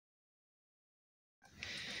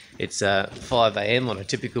It's 5 AM on a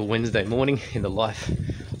typical Wednesday morning in the life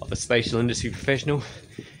of a spatial industry professional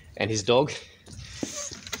and his dog.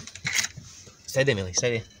 Stay there, Millie,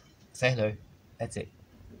 stay there. Say hello. That's it.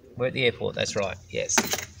 We're at the airport, that's right, yes.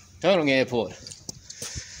 Todong Airport.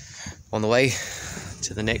 On the way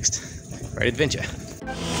to the next great adventure.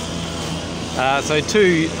 So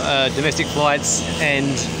 2 domestic flights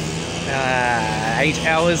and 8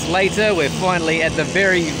 hours later, we're finally at the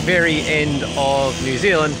very, very end of New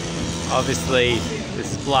Zealand. Obviously,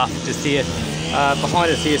 this is Bluff just here.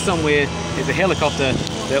 Behind us here somewhere is a helicopter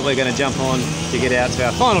that we're going to jump on to get out to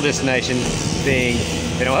our final destination, being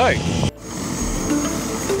Whenua Hou.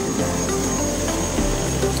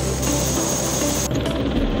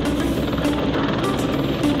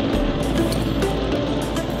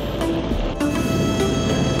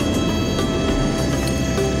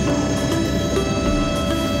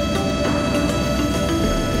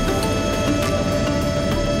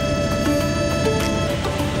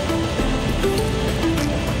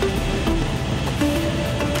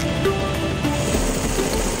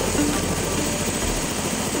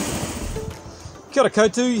 Kia ora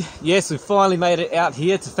koutou. Yes, we finally made it out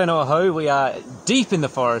here to Whenua Hou. We are deep in the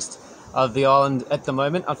forest of the island at the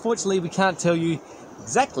moment. Unfortunately, we can't tell you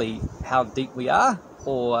exactly how deep we are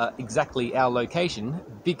or exactly our location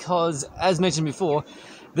because, as mentioned before,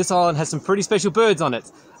 this island has some pretty special birds on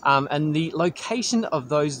it. And the location of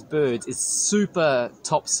those birds is super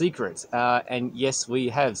top secret. And yes, we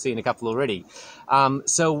have seen a couple already.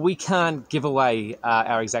 So we can't give away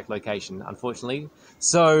our exact location, unfortunately.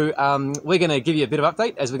 So we're going to give you a bit of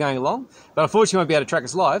update as we're going along, but unfortunately you won't be able to track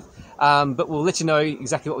us live, but we'll let you know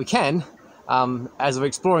exactly what we can as we're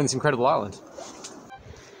exploring this incredible island.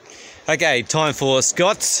 Okay, time for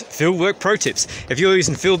Scott's fieldwork pro tips. If you're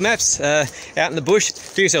using field maps out in the bush,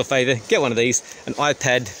 do yourself a favour, get one of these, an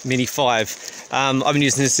iPad Mini 5. I've been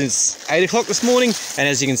using this since 8 o'clock this morning, and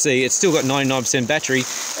as you can see, it's still got 99% battery,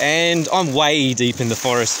 and I'm way deep in the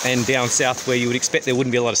forest and down south where you would expect there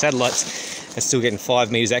wouldn't be a lot of satellites. It's still getting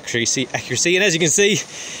 5 meters accuracy, and as you can see,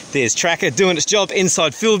 there's Tracker doing its job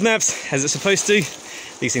inside field maps as it's supposed to.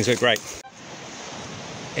 These things work great.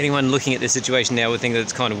 Anyone looking at this situation now would think that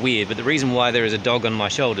it's kind of weird, but the reason why there is a dog on my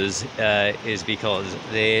shoulders is because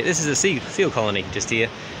this is a seal colony just here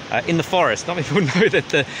in the forest. Not many people know that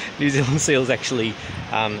the New Zealand seals actually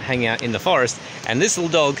hang out in the forest, and this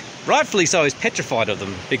little dog, rightfully so, is petrified of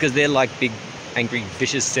them because they're like big, angry,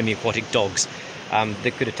 vicious, semi-aquatic dogs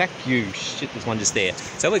that could attack you. Shit, there's one just there.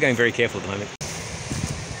 So we're going very careful at the moment.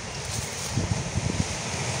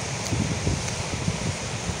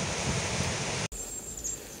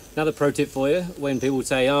 Another pro tip for you, when people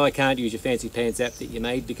say, oh, I can't use your fancy pants app that you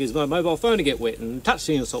made because my mobile phone will get wet and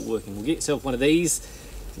touchscreen will stop working. Well, get yourself one of these.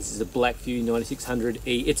 This is a Blackview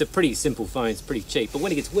 9600E. It's a pretty simple phone, it's pretty cheap, but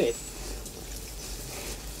when it gets wet,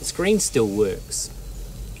 the screen still works.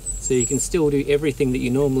 So you can still do everything that you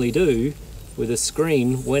normally do with a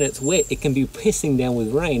screen when it's wet. It can be pissing down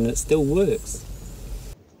with rain and it still works.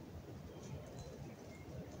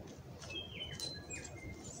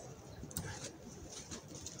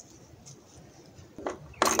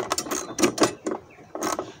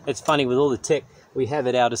 It's funny, with all the tech we have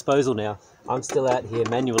at our disposal now, I'm still out here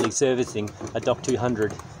manually servicing a Dock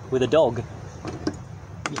 200 with a dog.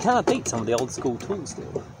 You can't beat some of the old school tools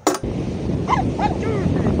still.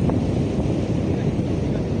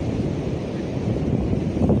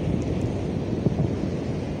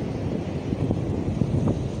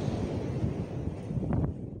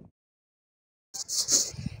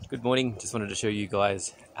 Good morning, just wanted to show you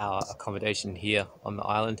guys our accommodation here on the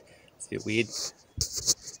island. It's a bit weird.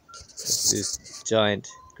 This giant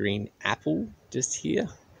green apple just here,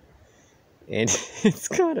 and it's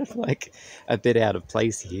kind of like a bit out of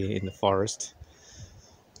place here in the forest,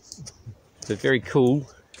 but very cool.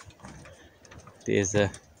 There's a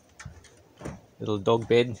little dog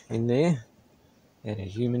bed in there and a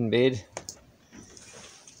human bed,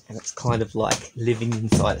 and it's kind of like living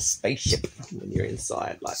inside a spaceship when you're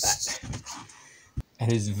inside like that.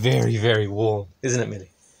 And it's very, very warm, isn't it,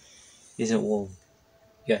 Millie? Isn't it warm?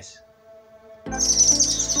 Yes.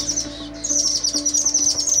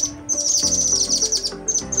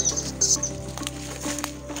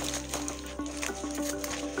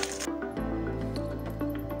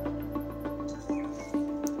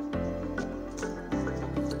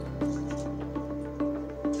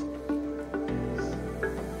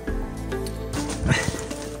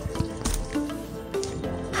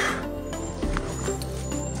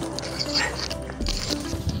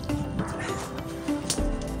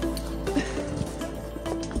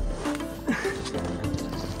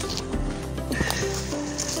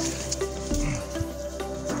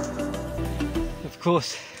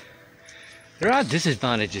 course, there are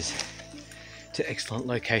disadvantages to excellent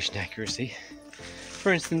location accuracy.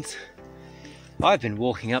 For instance, I've been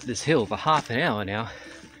walking up this hill for half an hour now,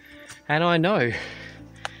 and I know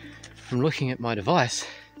from looking at my device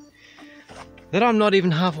that I'm not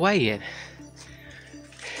even halfway yet.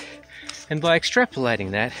 And by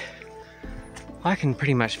extrapolating that, I can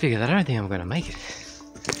pretty much figure that I don't think I'm going to make it.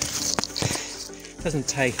 Doesn't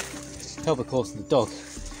take help, of course, the dog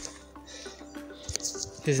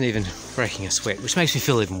isn't even breaking a sweat, which makes me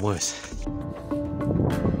feel even worse.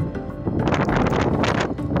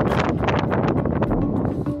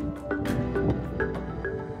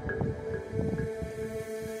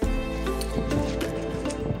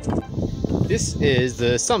 This is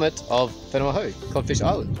the summit of Whenua Hou, Codfish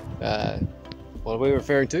Island. What we're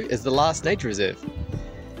referring to is the last nature reserve.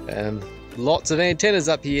 Lots of antennas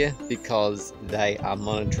up here because they are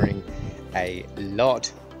monitoring a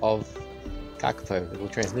lot of kakapo, little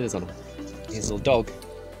transmitters on them. Here's a little dog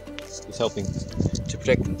who's helping to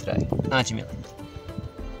protect them today. Aren't you, Millie?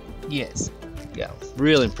 Yes. Yeah,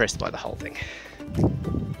 real impressed by the whole thing.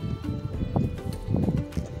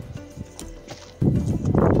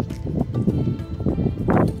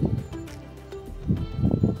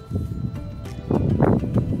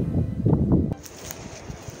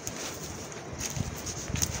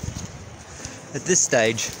 At this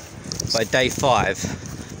stage, by day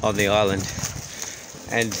 5 on the island,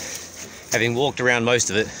 and having walked around most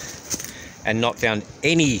of it and not found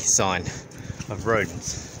any sign of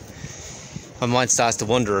rodents, my mind starts to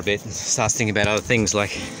wander a bit and starts thinking about other things,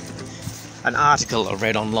 like an article I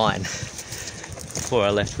read online before I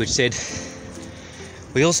left which said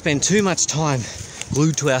we all spend too much time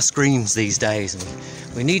glued to our screens these days,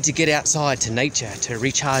 and we need to get outside to nature to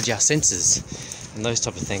recharge our senses and those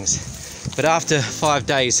type of things. But after 5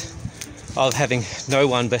 days of having no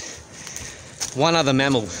one but one other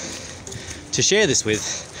mammal to share this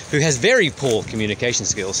with, who has very poor communication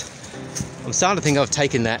skills, I'm starting to think I've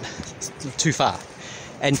taken that too far.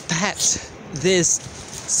 And perhaps there's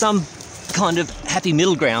some kind of happy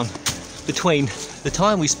middle ground between the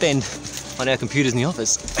time we spend on our computers in the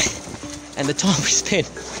office and the time we spend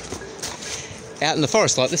out in the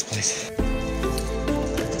forest like this place.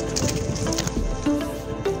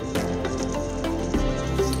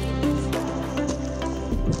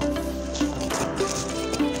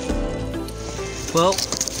 Well,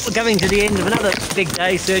 we're coming to the end of another big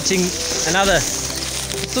day searching another,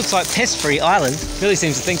 looks like pest-free island. Billy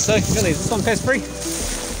seems to think so. Billy, is this one pest-free?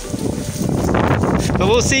 But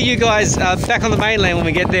we'll see you guys back on the mainland when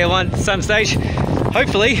we get there some stage.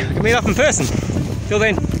 Hopefully, we can meet up in person. Till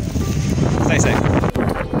then, stay safe.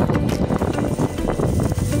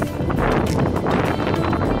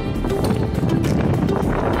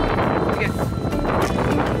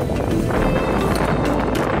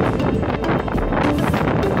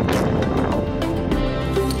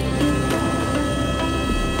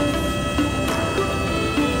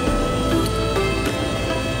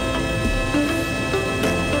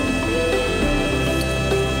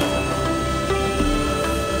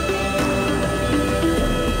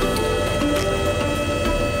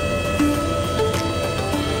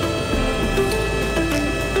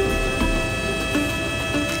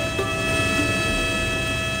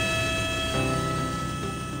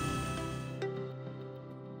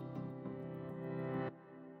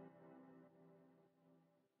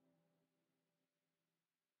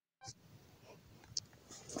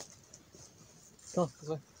 Come on, this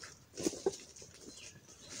way.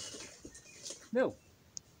 No.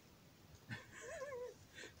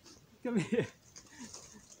 Come here.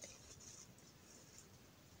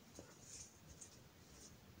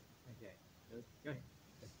 Okay, go ahead.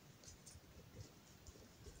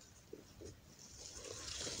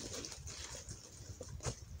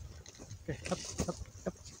 Go, up,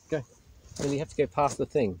 go. And you have to go past the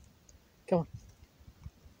thing. Come on.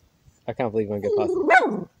 I can't believe I'm going to go past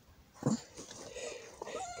it.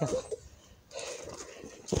 Come on.